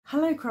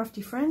Hello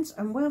crafty friends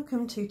and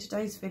welcome to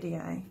today's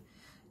video.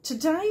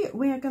 Today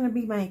we are going to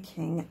be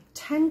making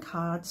 10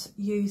 cards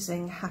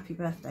using happy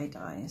birthday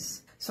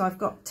dies. So I've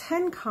got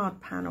 10 card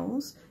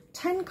panels,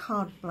 10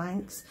 card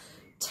blanks,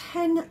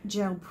 10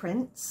 gel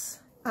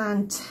prints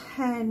and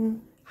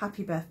 10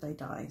 happy birthday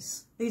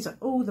dies. These are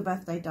all the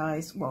birthday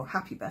dies, well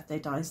happy birthday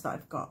dies that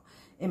I've got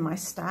in my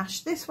stash.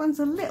 This one's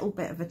a little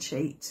bit of a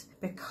cheat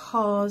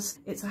because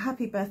it's a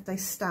happy birthday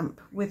stamp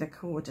with a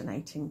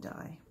coordinating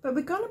die. But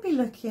we're going to be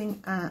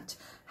looking at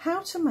how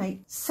to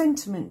make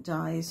sentiment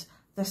dies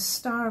the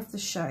star of the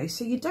show.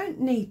 So you don't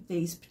need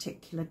these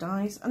particular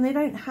dies and they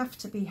don't have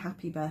to be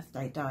happy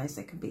birthday dies.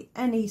 They can be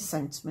any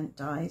sentiment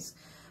dies.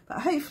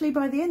 But hopefully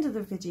by the end of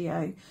the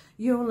video,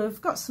 you'll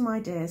have got some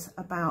ideas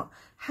about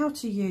how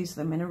to use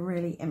them in a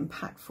really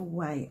impactful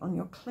way on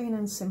your clean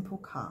and simple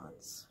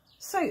cards.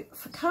 So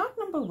for card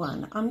number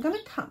 1, I'm going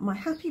to cut my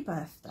happy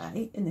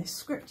birthday in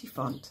this scripty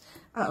font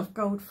out of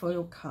gold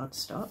foil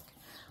cardstock.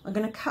 I'm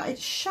going to cut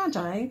its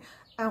shadow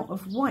out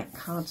of white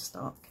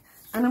cardstock.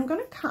 And I'm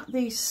going to cut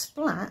these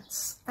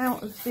splats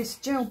out of this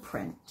gel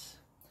print.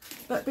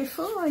 But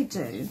before I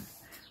do,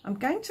 I'm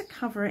going to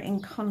cover it in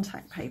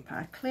contact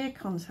paper, clear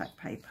contact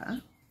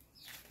paper,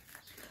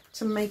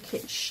 to make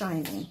it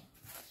shiny.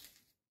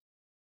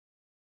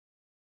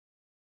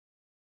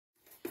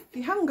 If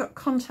you haven't got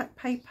contact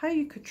paper,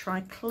 you could try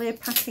clear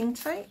packing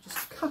tape,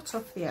 just cut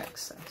off the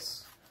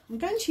excess. I'm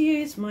going to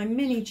use my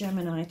mini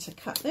Gemini to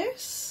cut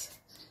this,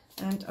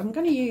 and I'm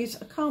going to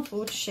use a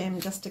cardboard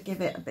shim just to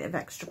give it a bit of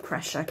extra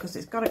pressure because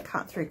it's got to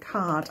cut through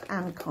card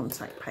and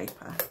contact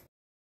paper.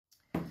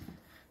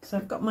 So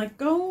I've got my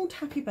gold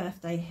happy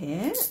birthday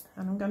here,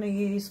 and I'm going to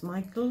use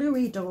my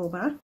gluey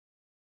dauber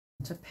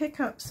to pick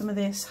up some of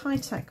this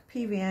high-tech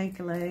PVA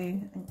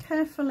glue and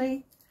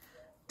carefully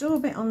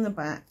daub it on the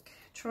back,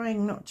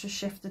 trying not to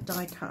shift the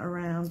die cut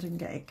around and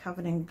get it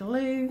covered in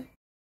glue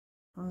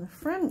on the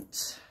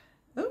front.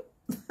 Oh,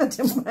 that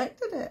didn't work,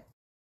 did it?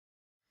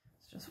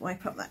 Let's just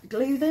wipe up that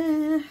glue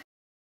there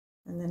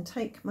and then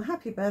take my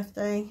happy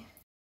birthday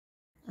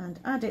and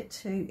add it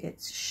to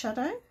its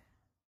shadow.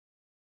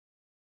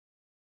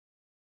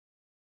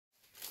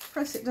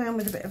 Press it down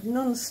with a bit of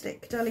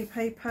non-stick deli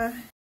paper,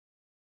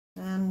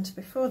 and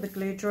before the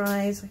glue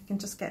dries I can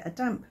just get a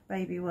damp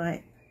baby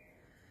wipe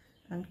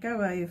and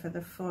go over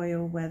the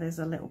foil where there's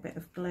a little bit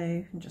of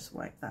glue and just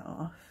wipe that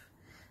off.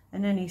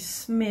 And any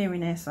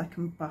smeariness I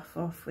can buff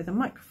off with a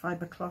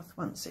microfiber cloth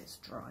once it's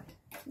dry.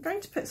 I'm going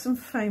to put some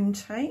foam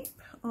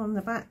tape on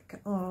the back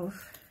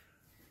of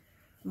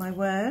my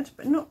word,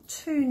 but not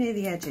too near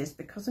the edges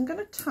because I'm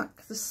going to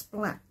tuck the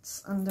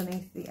splats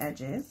underneath the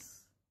edges.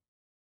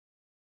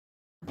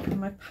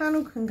 And my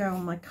panel can go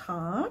on my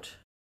card.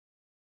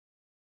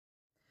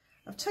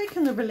 I've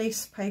taken the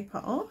release paper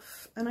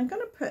off and I'm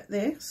going to put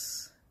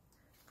this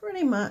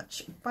pretty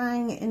much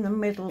bang in the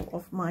middle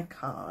of my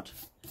card,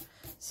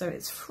 so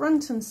it's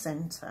front and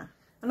centre.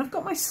 And I've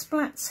got my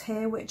splats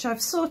here which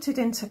I've sorted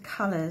into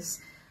colours,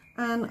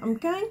 and I'm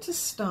going to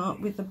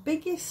start with the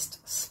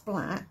biggest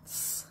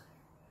splats,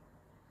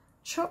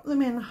 chop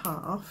them in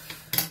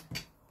half,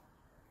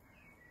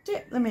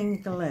 dip them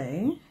in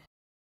glue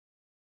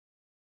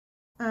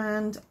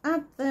and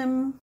add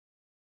them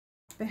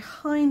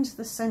behind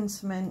the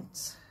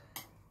sentiment,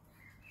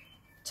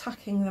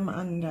 tucking them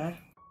under.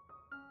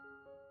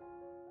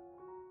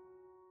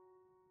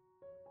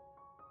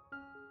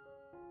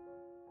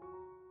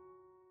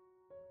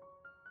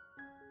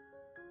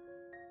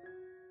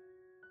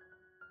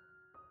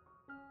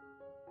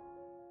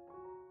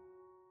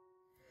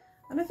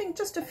 And I think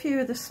just a few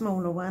of the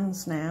smaller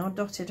ones now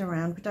dotted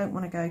around. We don't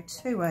want to go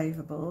too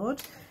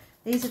overboard.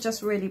 These are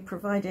just really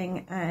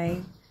providing a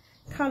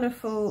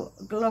colourful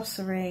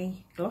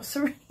glossy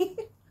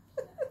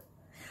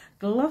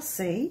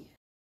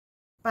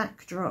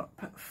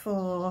backdrop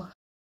for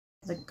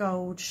the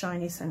gold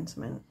shiny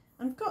sentiment.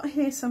 I've got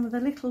here some of the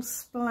little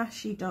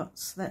splashy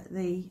dots that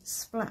the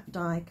splat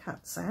die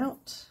cuts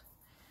out,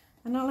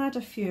 and I'll add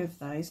a few of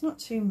those, not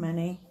too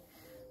many,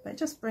 but it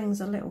just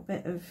brings a little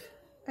bit of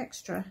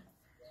extra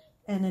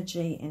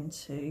energy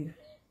into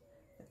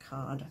the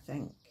card, I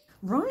think.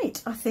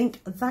 Right, I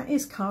think that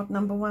is card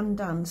number 1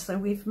 done. So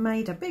we've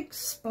made a big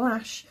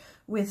splash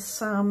with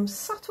some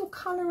subtle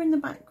colour in the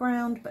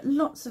background, but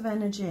lots of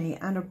energy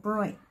and a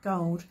bright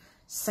gold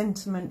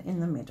sentiment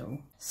in the middle,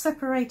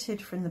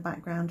 separated from the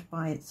background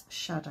by its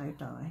shadow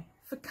die.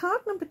 For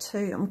card number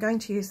 2, I'm going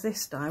to use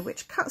this die,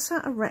 which cuts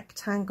out a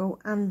rectangle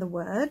and the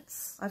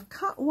words. I've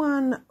cut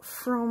one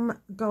from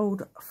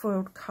gold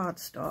foiled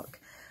cardstock,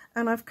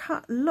 and I've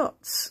cut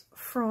lots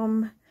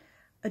from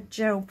a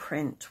gel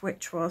print,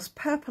 which was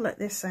purple at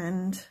this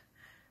end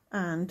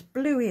and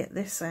bluey at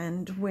this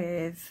end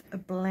with a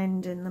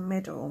blend in the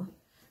middle.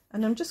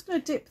 And I'm just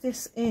going to dip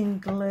this in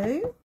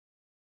glue,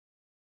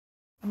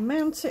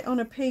 mount it on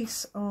a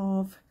piece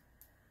of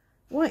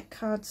white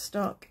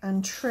cardstock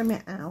and trim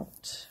it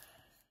out.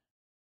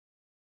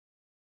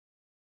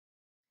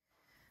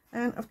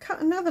 And I've cut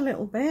another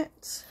little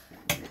bit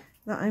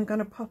that I'm going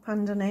to pop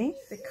underneath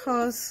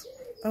because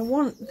I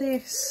want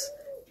this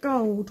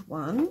gold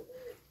one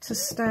to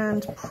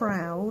stand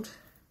proud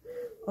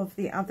of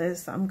the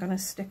others that I'm going to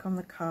stick on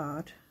the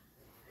card.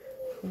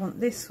 I want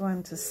this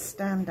one to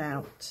stand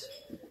out.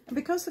 And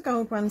because the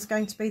gold one's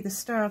going to be the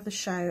star of the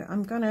show,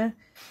 I'm going to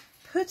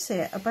put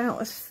it about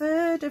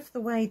 1/3 of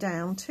the way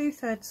down,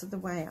 2/3 of the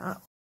way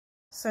up,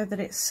 so that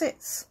it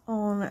sits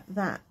on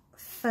that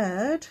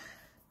third,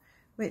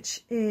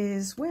 which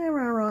is where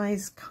our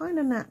eyes kind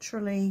of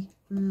naturally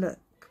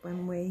look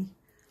when we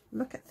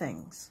look at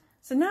things.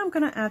 So now I'm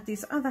going to add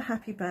these other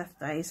happy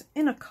birthdays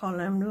in a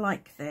column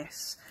like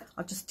this.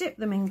 I'll just dip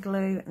them in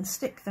glue and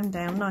stick them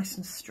down nice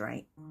and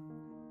straight.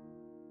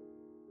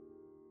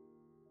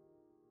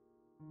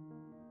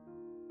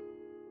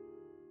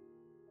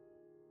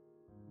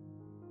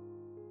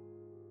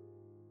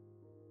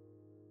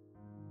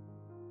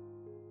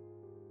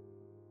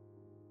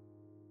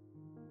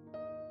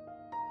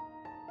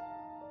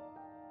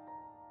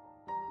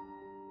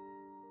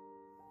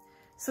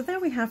 So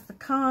there we have the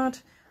card.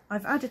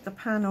 I've added the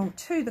panel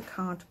to the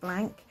card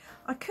blank.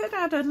 I could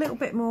add a little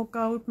bit more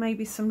gold,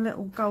 maybe some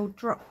little gold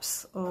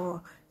drops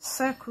or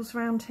circles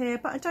around here,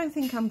 but I don't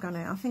think I'm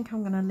gonna. I think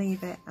I'm gonna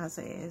leave it as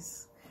it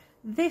is.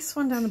 This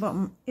one down the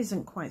bottom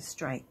isn't quite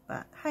straight,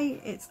 but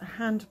hey, it's a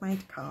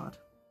handmade card.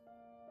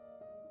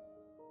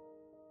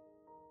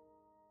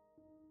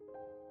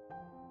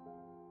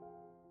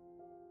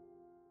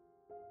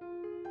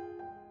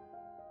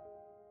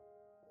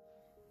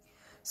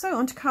 So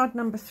on to card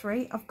number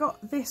 3. I've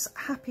got this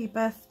happy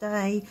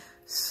birthday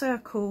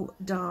circle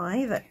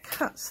die that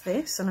cuts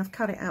this, and I've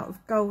cut it out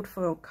of gold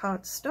foil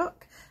cardstock,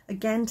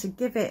 again to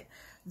give it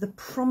the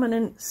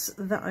prominence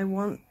that I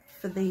want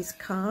for these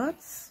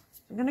cards.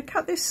 I'm going to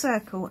cut this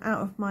circle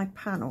out of my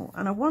panel,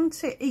 and I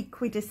want it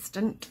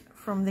equidistant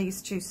from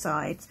these two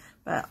sides,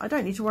 but I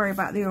don't need to worry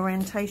about the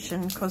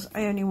orientation because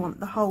I only want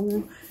the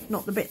whole,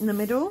 not the bit in the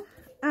middle.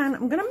 And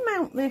I'm going to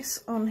mount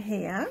this on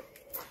here.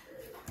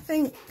 I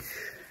think,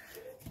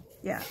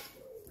 yeah,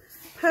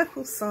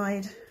 purple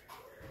side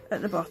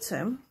at the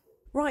bottom.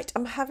 Right,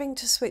 I'm having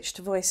to switch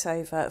to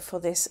voiceover for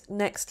this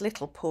next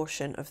little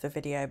portion of the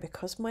video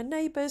because my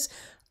neighbours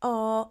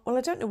are, well,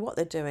 I don't know what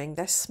they're doing.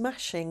 They're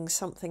smashing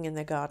something in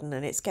their garden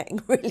and it's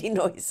getting really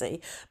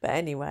noisy. But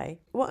anyway,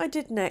 what I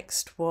did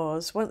next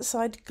was, once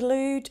I'd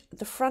glued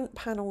the front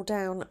panel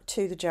down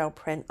to the gel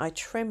print, I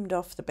trimmed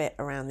off the bit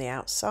around the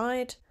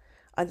outside.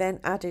 I then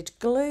added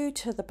glue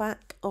to the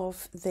back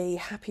of the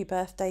happy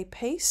birthday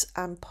piece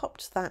and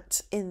popped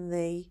that in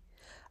the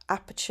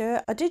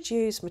aperture. I did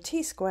use my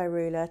T-square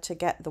ruler to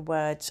get the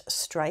words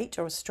straight,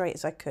 or as straight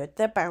as I could.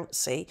 They're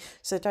bouncy,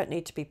 so they don't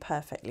need to be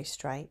perfectly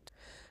straight.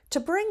 To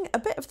bring a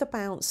bit of the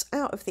bounce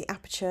out of the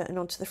aperture and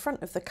onto the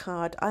front of the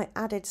card, I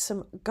added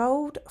some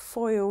gold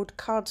foiled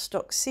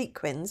cardstock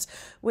sequins,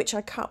 which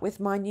I cut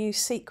with my new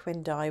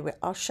sequin die.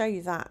 I'll show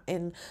you that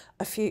in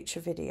a future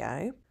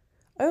video.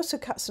 I also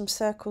cut some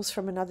circles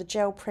from another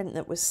gel print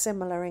that was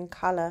similar in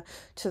colour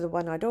to the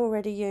one I'd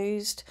already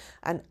used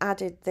and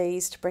added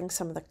these to bring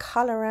some of the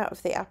colour out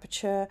of the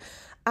aperture.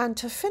 And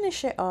to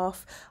finish it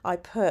off, I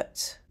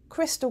put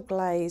crystal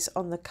glaze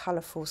on the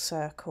colourful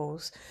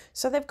circles,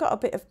 so they've got a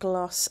bit of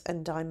gloss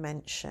and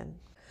dimension.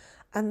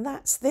 And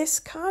that's this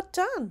card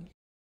done.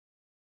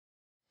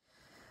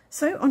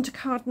 So on to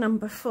card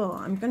number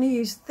 4. I'm going to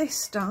use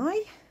this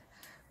die,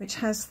 which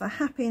has the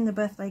happy and the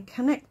birthday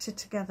connected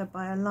together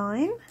by a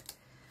line.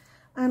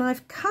 And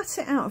I've cut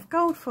it out of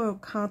gold foil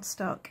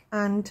cardstock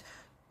and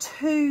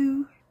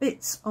 2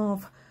 bits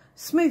of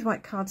smooth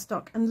white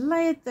cardstock and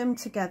layered them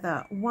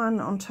together, one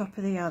on top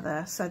of the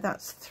other. So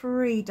that's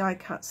 3 die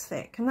cuts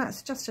thick, and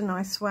that's just a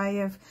nice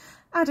way of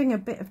adding a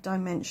bit of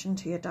dimension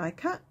to your die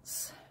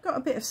cuts. Got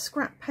a bit of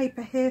scrap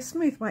paper here,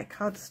 smooth white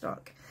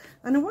cardstock,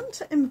 and I want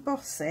to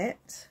emboss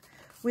it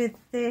with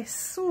this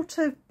sort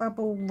of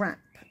bubble wrap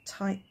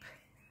type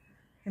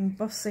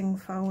embossing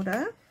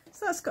folder.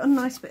 So that's got a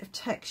nice bit of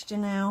texture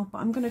now, but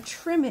I'm going to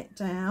trim it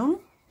down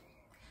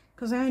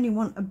because I only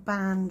want a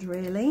band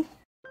really.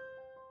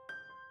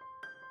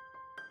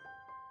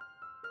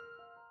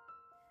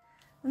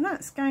 And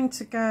that's going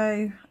to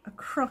go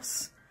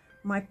across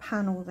my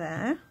panel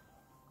there.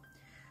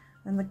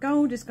 And the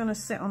gold is going to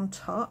sit on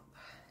top.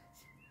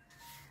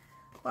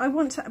 But I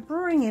want to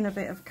bring in a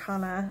bit of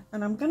colour,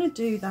 and I'm going to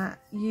do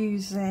that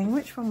using,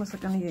 which one was I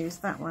going to use?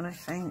 That one, I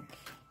think.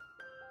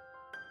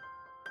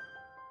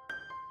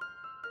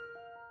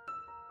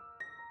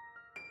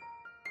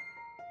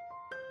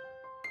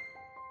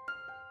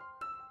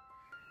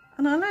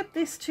 And I'll add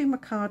this to my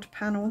card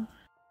panel.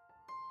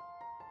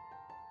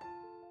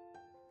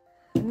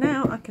 And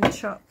now I can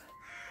chop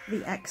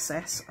the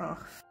excess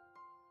off.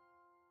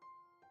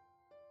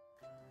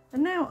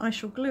 And now I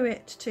shall glue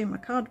it to my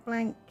card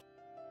blank.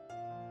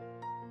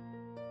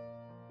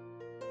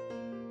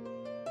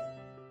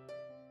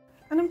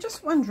 And I'm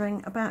just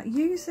wondering about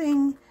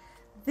using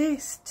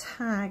this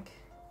tag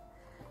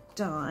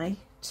die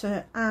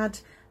to add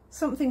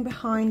something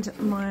behind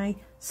my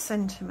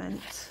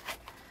sentiment.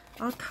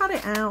 I'll cut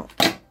it out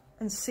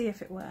and see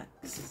if it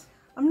works.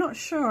 I'm not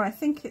sure, I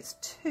think it's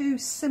too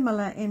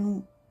similar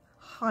in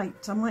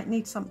height. I might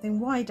need something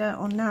wider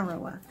or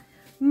narrower.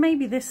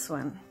 Maybe this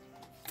one.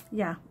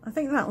 Yeah, I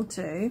think that'll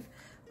do.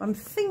 I'm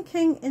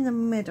thinking in the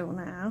middle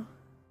now.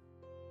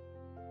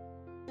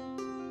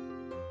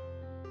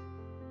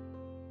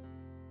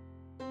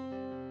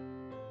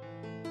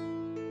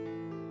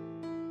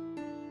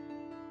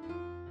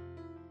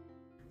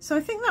 So I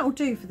think that will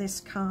do for this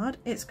card.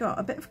 It's got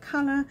a bit of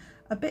colour,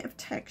 a bit of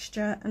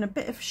texture and a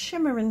bit of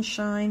shimmer and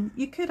shine.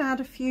 You could add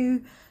a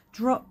few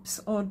drops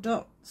or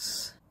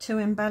dots to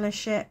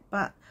embellish it,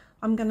 but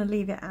I'm going to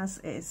leave it as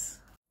is.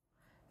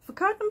 For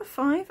card number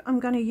 5, I'm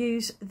going to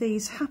use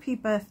these happy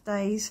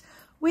birthdays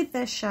with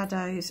their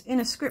shadows in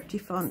a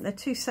scripty font. They're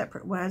 2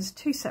 separate words,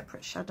 2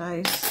 separate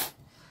shadows.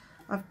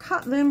 I've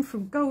cut them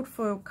from gold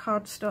foil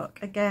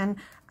cardstock again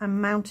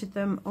and mounted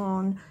them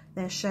on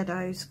their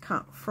shadows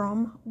cut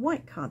from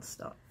white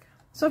cardstock.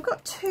 So I've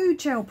got 2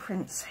 gel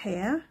prints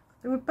here.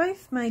 They were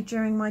both made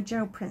during my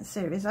gel print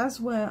series, as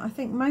were I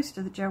think most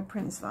of the gel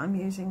prints that I'm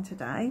using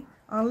today.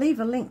 I'll leave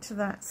a link to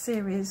that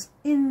series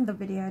in the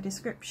video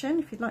description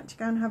if you'd like to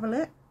go and have a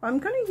look. I'm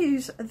going to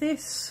use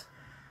this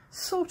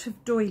sort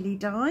of doily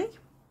die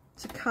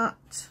to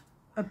cut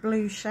a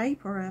blue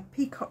shape, or a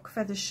peacock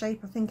feather shape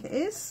I think it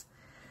is,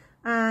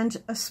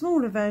 and a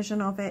smaller version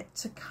of it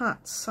to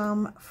cut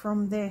some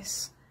from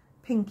this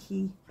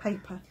pinky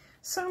paper.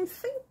 So I'm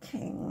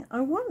thinking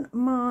I want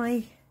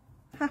my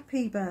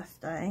happy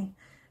birthday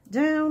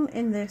down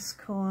in this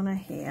corner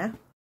here,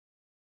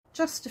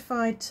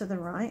 justified to the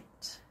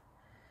right,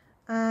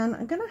 and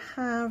I'm going to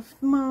have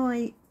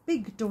my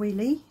big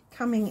doily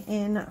coming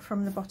in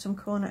from the bottom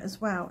corner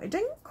as well. It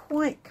didn't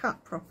quite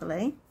cut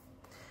properly,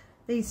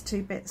 these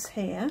 2 bits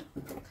here,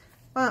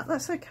 but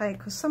that's okay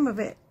because some of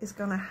it is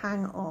going to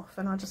hang off,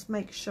 and I'll just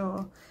make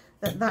sure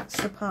that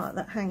that's the part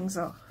that hangs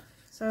off.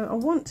 So I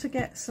want to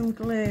get some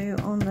glue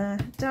on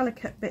the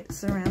delicate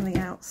bits around the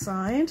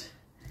outside.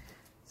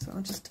 So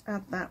I'll just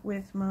add that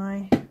with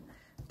my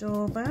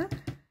dauber.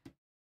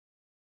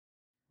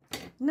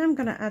 Now I'm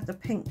going to add the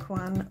pink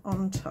one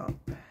on top.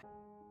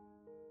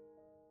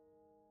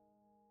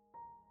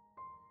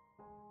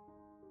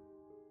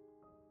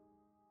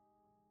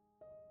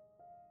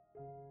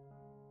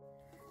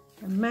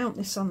 And mount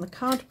this on the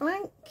card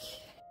blank.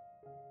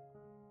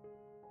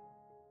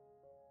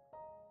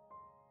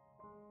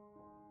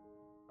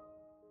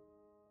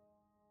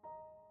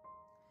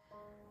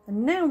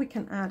 And now we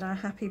can add our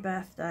happy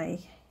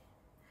birthday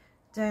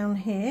down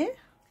here.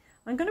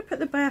 I'm going to put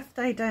the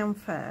birthday down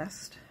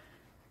first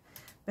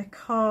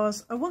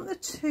because I want the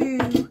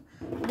 2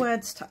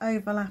 words to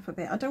overlap a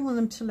bit. I don't want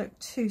them to look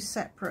too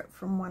separate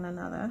from one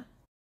another.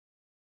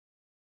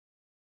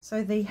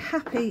 So the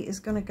happy is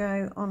going to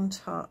go on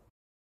top.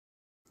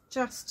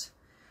 Just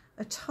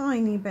a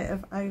tiny bit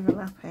of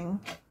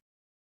overlapping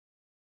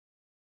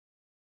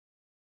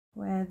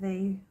where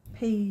the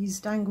P's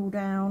dangle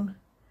down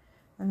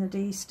and the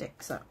D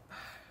sticks up.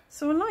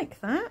 So I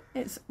like that.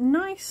 It's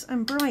nice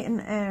and bright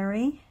and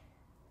airy.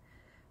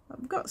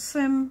 I've got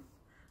some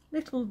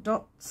little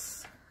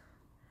dots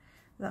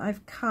that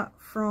I've cut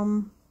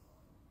from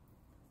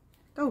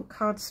gold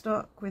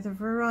cardstock with a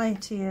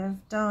variety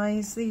of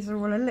dies. These are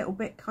all a little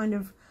bit kind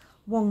of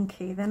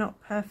wonky. They're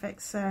not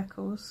perfect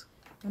circles.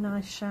 And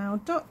I shall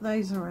dot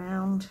those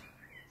around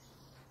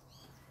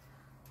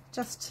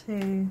just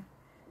to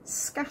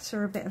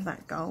scatter a bit of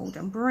that gold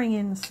and bring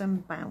in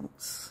some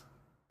bounce.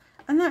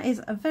 And that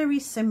is a very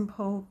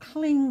simple,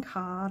 clean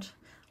card.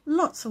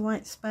 Lots of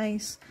white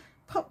space,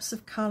 pops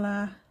of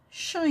colour,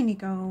 shiny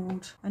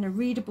gold and a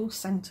readable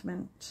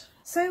sentiment.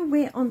 So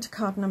we're on to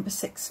card number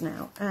 6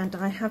 now, and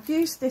I have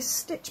used this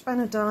stitch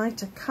banner die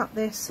to cut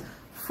this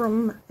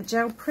from a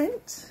gel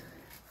print.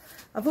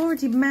 I've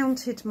already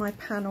mounted my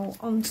panel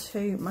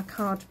onto my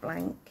card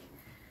blank,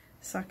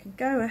 so I can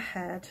go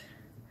ahead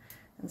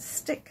and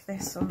stick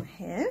this on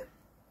here.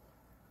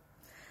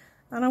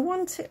 And I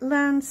want it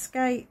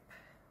landscape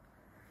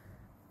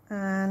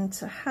and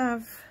to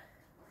have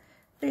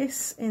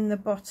this in the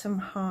bottom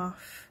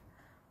half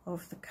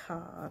of the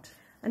card.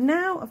 And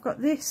now I've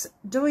got this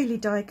doily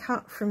die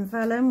cut from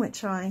vellum,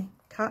 which I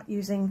cut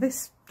using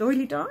this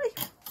doily die.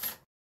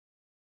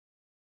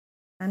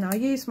 And I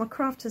use my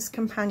Crafter's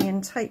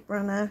Companion tape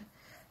runner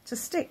to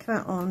stick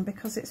that on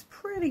because it's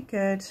pretty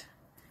good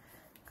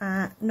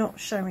at not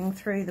showing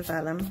through the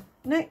vellum.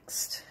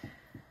 Next,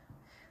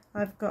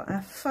 I've got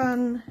a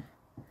fun,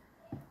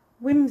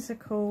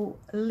 whimsical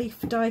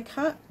leaf die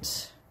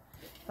cut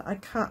that I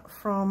cut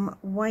from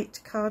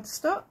white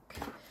cardstock,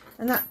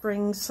 and that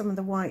brings some of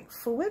the white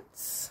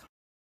forwards.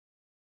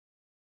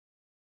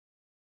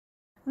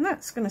 And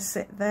that's going to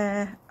sit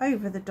there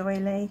over the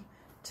doily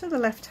to the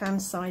left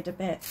hand side a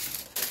bit.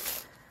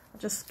 I'll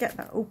just get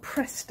that all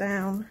pressed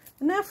down.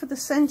 And now for the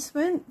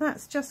sentiment,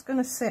 that's just going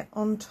to sit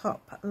on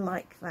top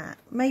like that,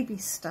 maybe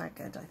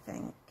staggered I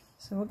think.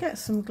 So we'll get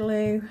some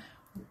glue,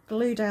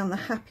 glue down the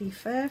happy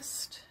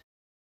first,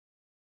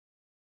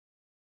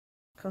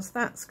 because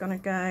that's going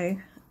to go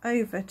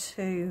over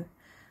to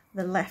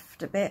the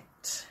left a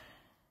bit.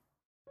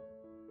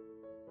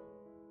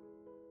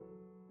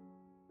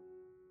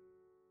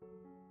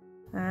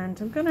 And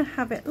I'm going to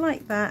have it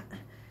like that.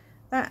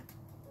 That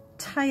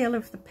tail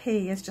of the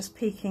P is just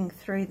peeking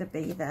through the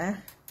B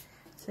there,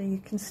 so you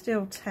can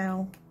still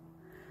tell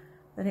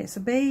that it's a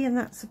B and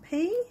that's a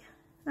P.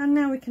 And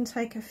now we can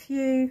take a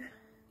few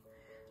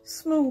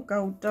small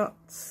gold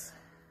dots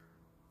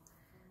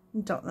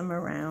and dot them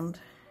around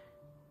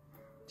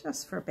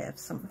just for a bit of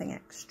something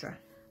extra.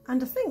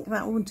 And I think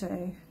that will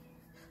do.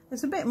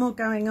 There's a bit more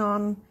going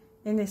on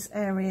in this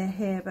area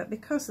here, but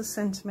because the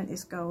sentiment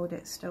is gold,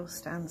 it still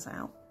stands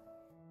out.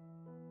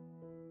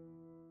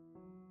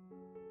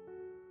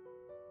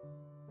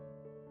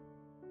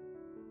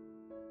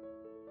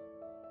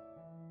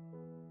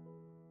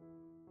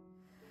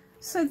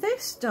 So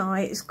this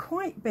die is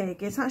quite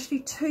big. It's actually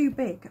too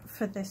big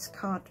for this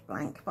card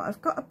blank, but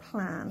I've got a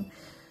plan.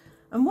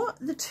 And what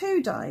the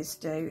two dies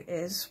do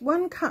is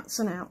one cuts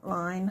an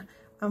outline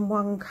and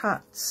one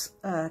cuts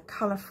a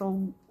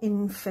colourful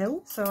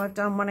infill. So I've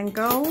done one in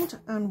gold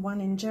and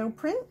one in gel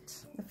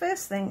print. The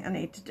first thing I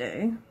need to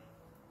do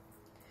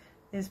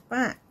is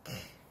back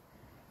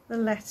the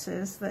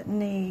letters that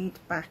need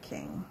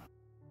backing.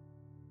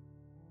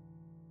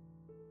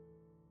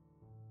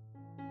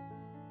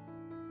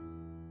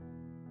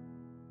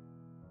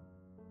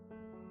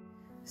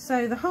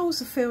 So the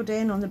holes are filled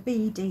in on the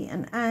B, D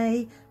and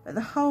A, but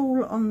the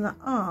hole on the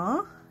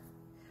R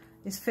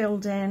is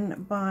filled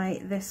in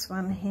by this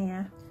one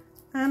here.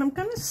 And I'm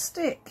going to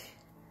stick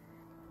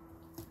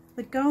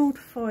the gold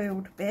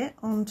foiled bit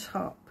on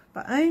top,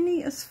 but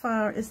only as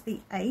far as the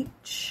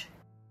H,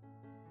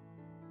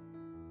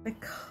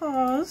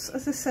 because,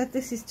 as I said,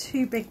 this is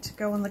too big to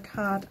go on the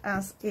card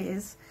as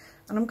is.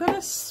 And I'm going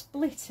to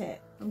split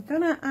it. I'm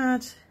going to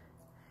add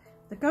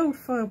the gold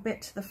foil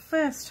bit to the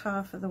first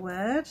half of the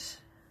word,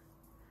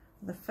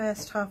 the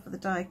first half of the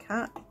die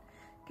cut,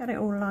 get it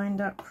all lined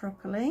up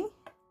properly.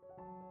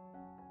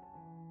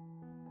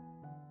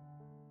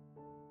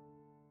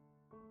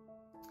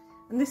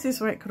 And this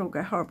is where it could all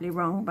go horribly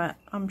wrong, but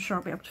I'm sure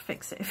I'll be able to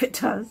fix it if it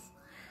does.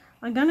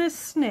 I'm going to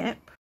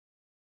snip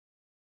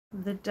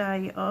the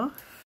day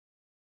off.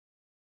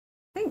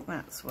 I think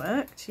that's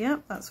worked.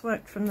 Yep, that's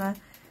worked from the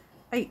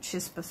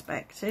H's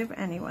perspective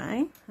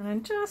anyway. And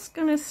I'm just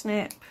going to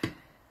snip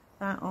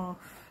that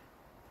off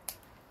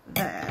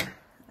there.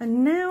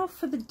 And now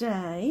for the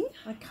day,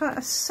 I cut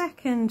a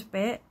second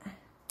bit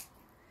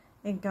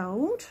in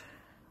gold.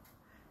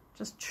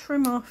 Just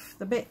trim off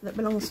the bit that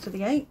belongs to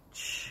the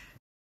H.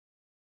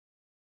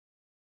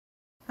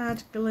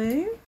 Add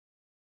glue.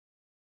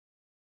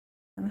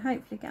 And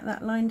hopefully get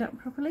that lined up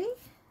properly.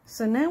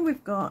 So now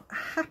we've got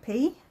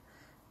happy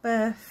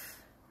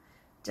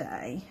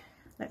birthday.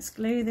 Let's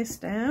glue this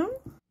down.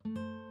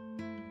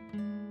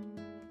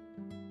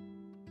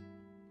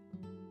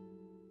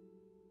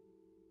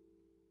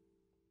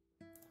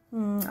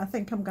 I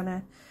think I'm going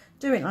to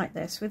do it like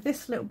this, with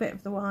this little bit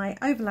of the Y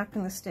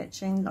overlapping the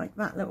stitching like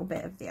that little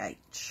bit of the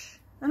H.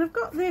 And I've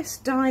got this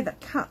die that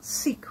cuts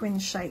sequin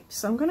shapes,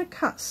 so I'm going to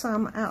cut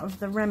some out of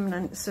the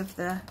remnants of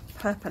the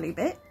purpley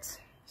bit.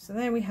 So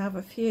there we have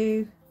a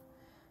few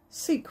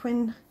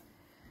sequin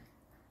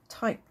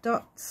type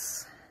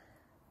dots,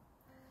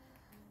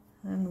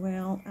 and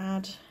we'll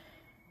add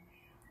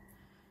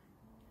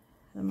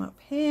them up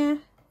here.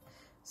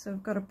 So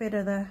we've got a bit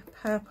of the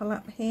purple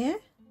up here.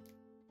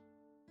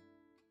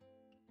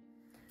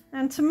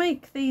 And to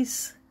make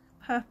these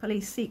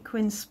purpley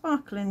sequins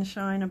sparkle and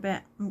shine a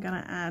bit, I'm going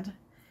to add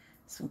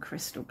some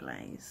crystal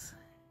glaze.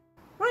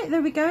 Right,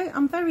 there we go.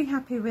 I'm very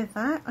happy with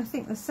that. I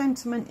think the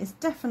sentiment is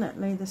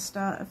definitely the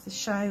start of the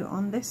show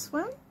on this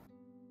one.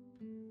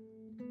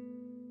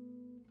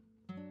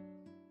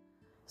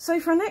 So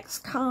for our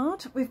next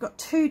card, we've got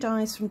two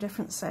dies from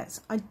different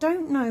sets. I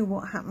don't know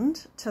what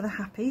happened to the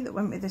happy that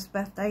went with this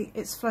birthday.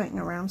 It's floating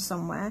around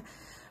somewhere.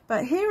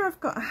 But here I've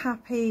got a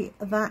happy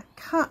that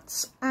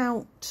cuts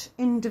out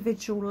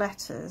individual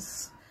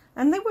letters,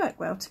 and they work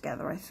well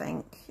together, I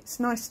think. It's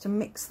nice to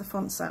mix the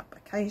fonts up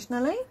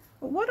occasionally.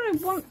 But what I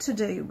want to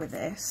do with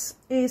this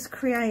is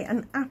create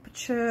an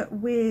aperture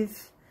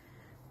with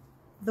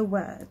the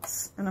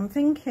words. And I'm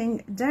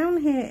thinking down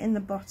here in the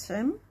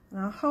bottom, and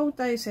I'll hold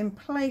those in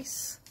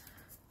place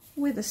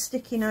with a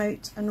sticky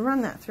note and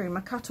run that through my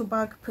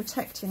Cuttlebug,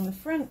 protecting the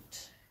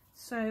front.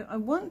 So I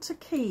want to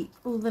keep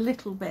all the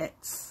little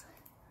bits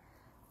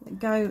that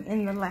go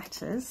in the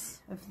letters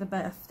of the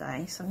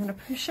birthday. So I'm going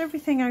to push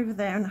everything over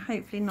there and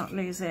hopefully not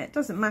lose it.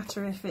 Doesn't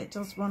matter if it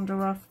does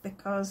wander off,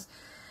 because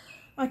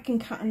I can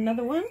cut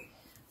another one.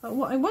 But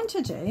what I want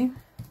to do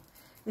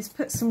is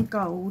put some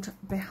gold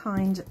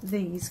behind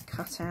these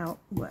cut out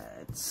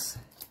words.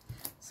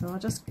 So I'll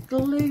just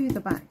glue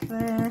the back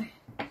there,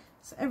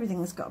 so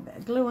everything's got a bit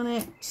of glue on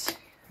it,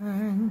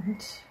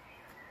 and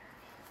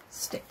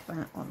stick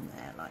that on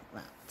there like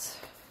that.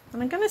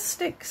 And I'm going to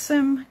stick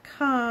some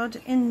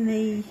card in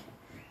the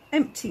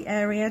empty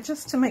area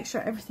just to make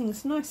sure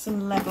everything's nice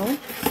and level.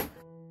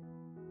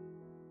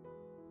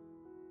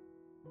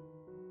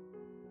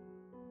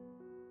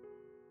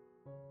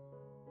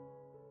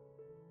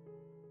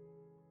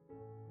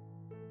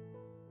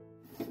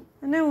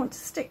 And now I want to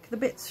stick the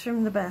bits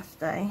from the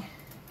birthday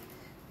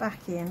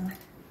back in.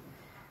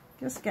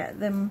 Just get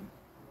them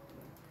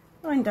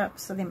lined up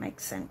so they make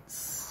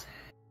sense.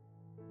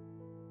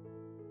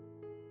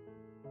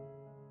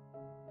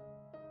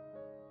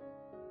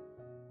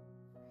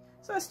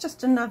 So it's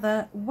just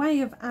another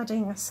way of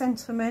adding a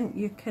sentiment.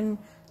 You can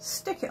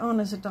stick it on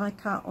as a die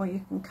cut, or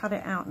you can cut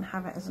it out and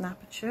have it as an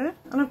aperture.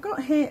 And I've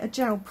got here a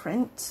gel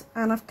print,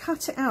 and I've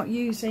cut it out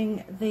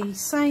using the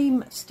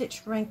same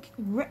stitched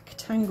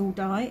rectangle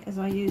die as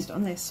I used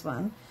on this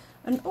one.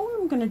 And all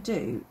I'm going to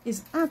do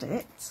is add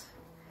it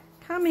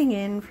coming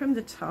in from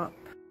the top.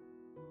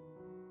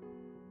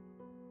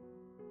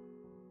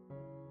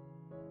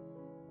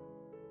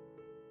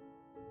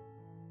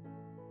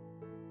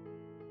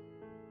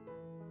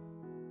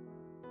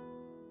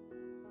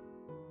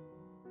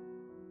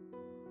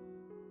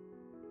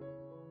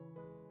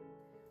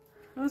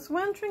 I was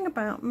wondering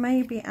about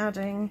maybe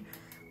adding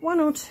one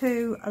or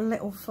two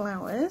little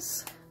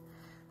flowers,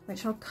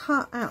 which I'll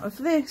cut out of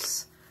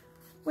this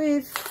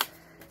with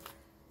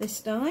this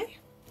die,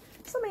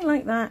 something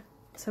like that,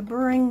 to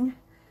bring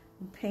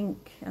the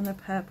pink and the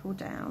purple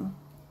down.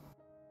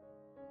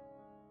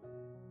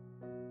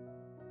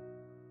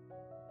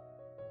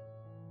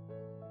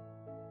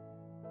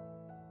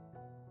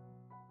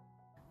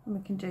 And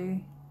we can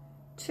do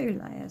 2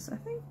 layers, I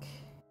think.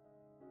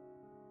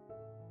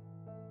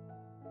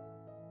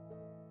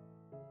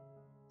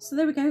 So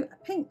there we go,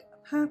 a pink,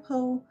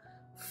 purple,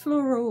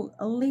 floral,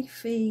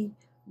 leafy,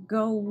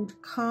 gold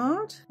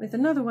card with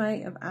another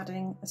way of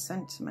adding a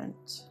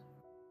sentiment.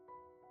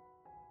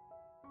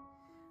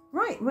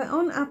 Right, we're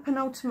on our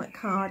penultimate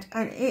card,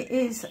 and it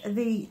is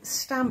the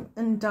stamp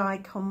and die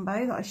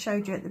combo that I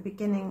showed you at the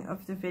beginning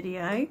of the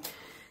video.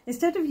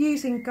 Instead of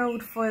using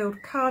gold foiled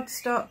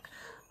cardstock,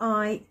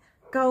 I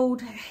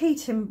gold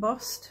heat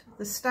embossed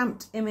the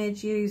stamped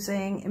image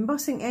using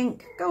embossing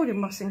ink, gold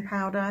embossing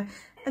powder,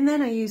 and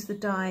then I used the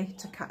die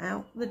to cut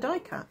out the die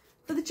cut.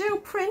 For the gel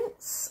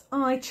prints,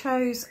 I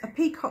chose a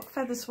peacock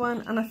feathers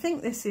one, and I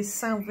think this is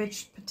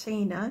salvaged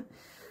patina,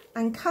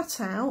 and cut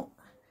out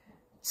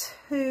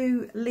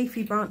 2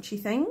 leafy branchy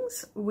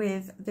things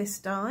with this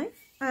die.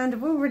 And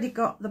I've already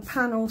got the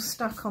panel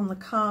stuck on the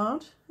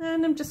card,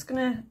 and I'm just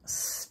going to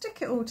stick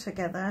it all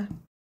together.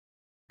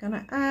 Going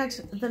to add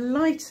the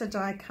lighter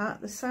die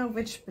cut, the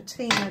salvaged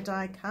patina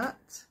die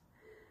cut,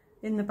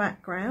 in the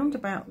background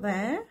about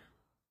there.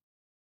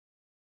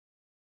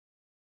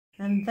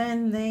 And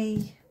then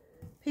the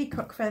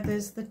peacock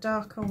feathers, the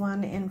darker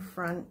one, in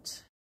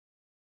front.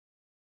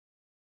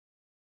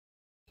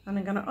 And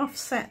I'm going to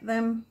offset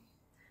them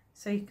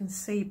so you can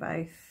see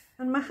both.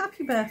 And my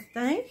happy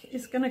birthday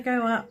is going to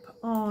go up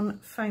on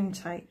foam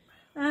tape.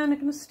 And I'm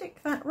going to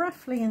stick that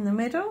roughly in the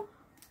middle,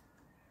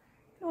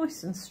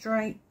 nice and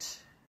straight,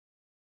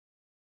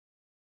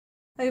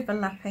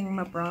 overlapping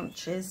my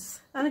branches.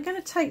 And I'm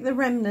going to take the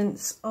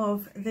remnants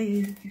of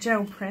the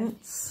gel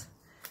prints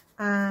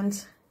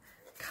and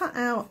cut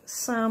out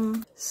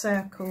some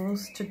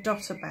circles to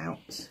dot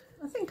about.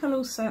 I think I'll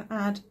also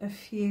add a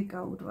few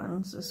gold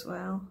ones as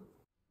well.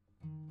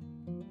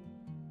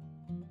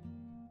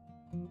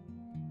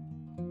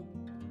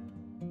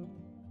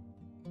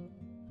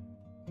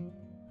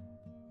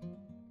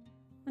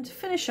 And to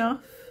finish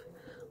off,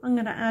 I'm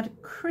going to add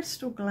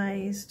crystal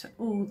glaze to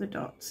all the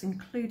dots,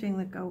 including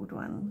the gold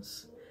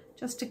ones,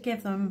 just to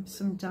give them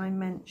some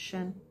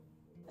dimension.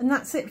 And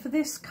that's it for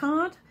this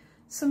card.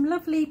 Some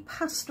lovely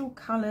pastel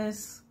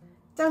colours,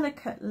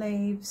 delicate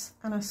leaves,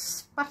 and a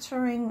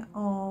spattering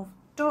of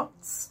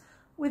dots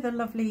with a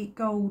lovely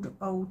gold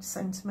bold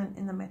sentiment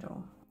in the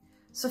middle.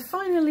 So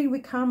finally we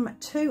come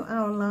to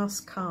our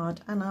last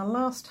card and our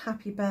last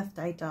happy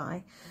birthday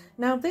die.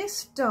 Now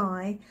this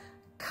die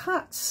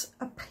cuts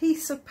a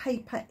piece of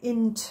paper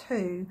in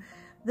two.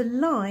 The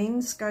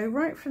lines go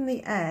right from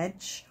the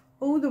edge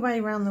all the way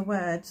around the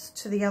words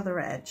to the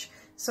other edge.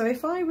 So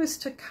if I was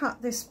to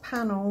cut this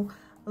panel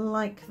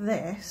like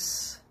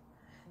this,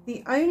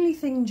 the only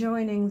thing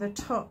joining the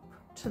top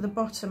to the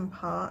bottom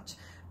part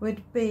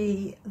would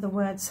be the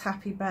words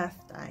happy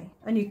birthday,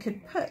 and you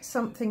could put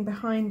something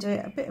behind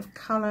it, a bit of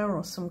colour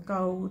or some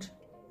gold,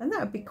 and that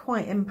would be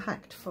quite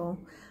impactful.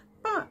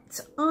 But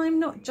I'm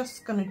not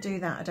just going to do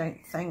that, I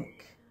don't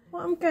think.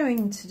 What I'm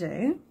going to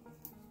do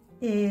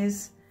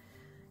is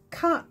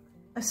cut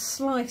a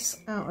slice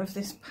out of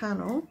this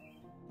panel .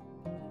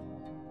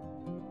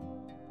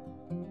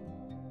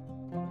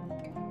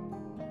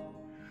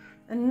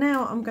 And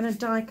now I'm going to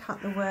die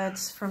cut the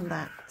words from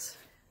that.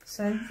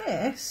 So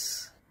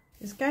this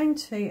is going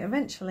to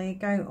eventually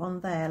go on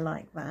there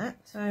like that.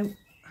 So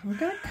I'm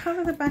going to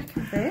cover the back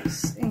of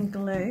this in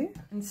glue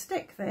and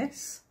stick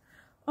this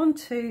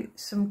onto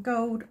some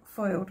gold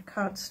foiled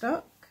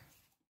cardstock.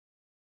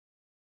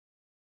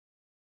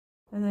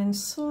 And then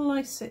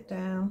slice it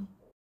down.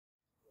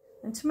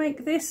 And to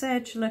make this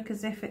edge look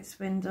as if it's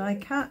been die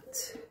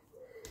cut,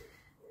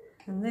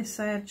 and this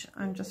edge,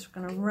 I'm just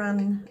going to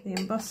run the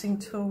embossing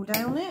tool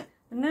down it.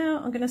 And now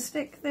I'm going to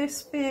stick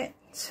this bit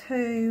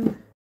to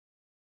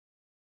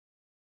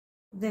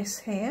this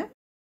here.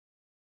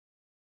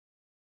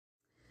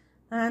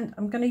 And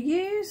I'm going to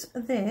use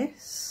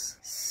this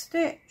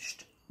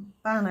stitched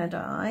banner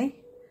die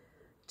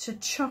to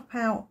chop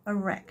out a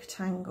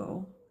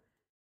rectangle.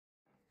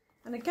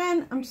 And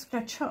again, I'm just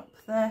going to chop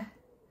the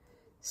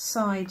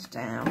side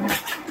down.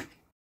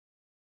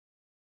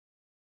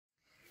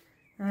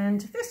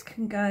 And this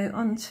can go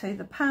onto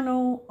the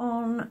panel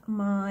on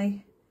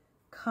my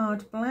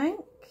card blank,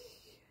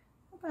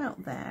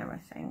 about there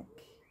I think.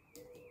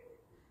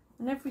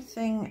 And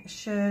everything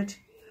should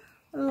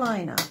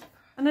line up.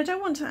 And I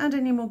don't want to add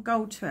any more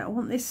gold to it. I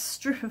want this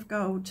strip of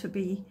gold to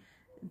be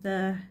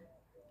the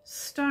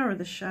star of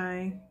the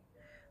show.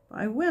 But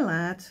I will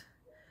add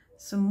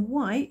some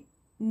white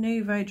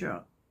Nouveau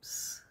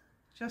drops.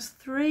 Just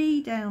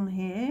 3 down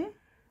here.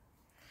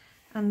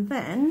 And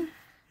then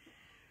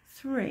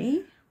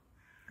 3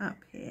 up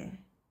here.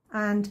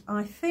 And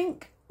I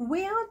think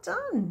we are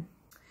done.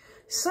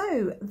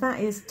 So that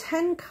is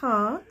 10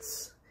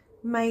 cards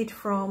made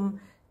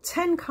from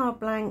 10 card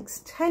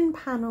blanks, 10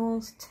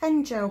 panels,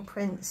 10 gel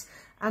prints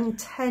and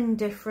 10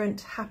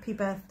 different happy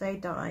birthday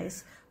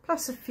dies,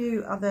 plus a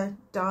few other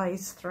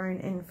dies thrown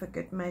in for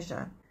good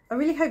measure. I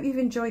really hope you've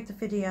enjoyed the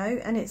video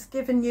and it's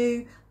given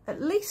you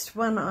at least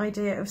one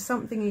idea of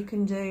something you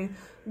can do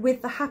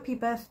with the happy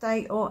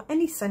birthday or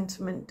any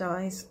sentiment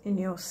dies in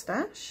your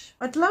stash.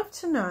 I'd love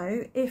to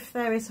know if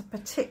there is a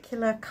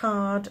particular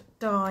card,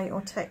 die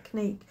or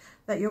technique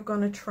that you're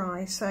going to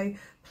try, so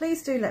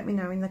please do let me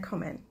know in the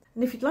comments.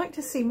 And if you'd like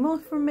to see more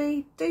from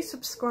me, do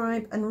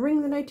subscribe and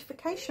ring the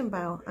notification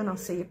bell, and I'll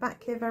see you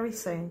back here very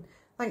soon.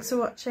 Thanks for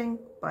watching.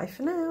 Bye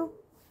for now.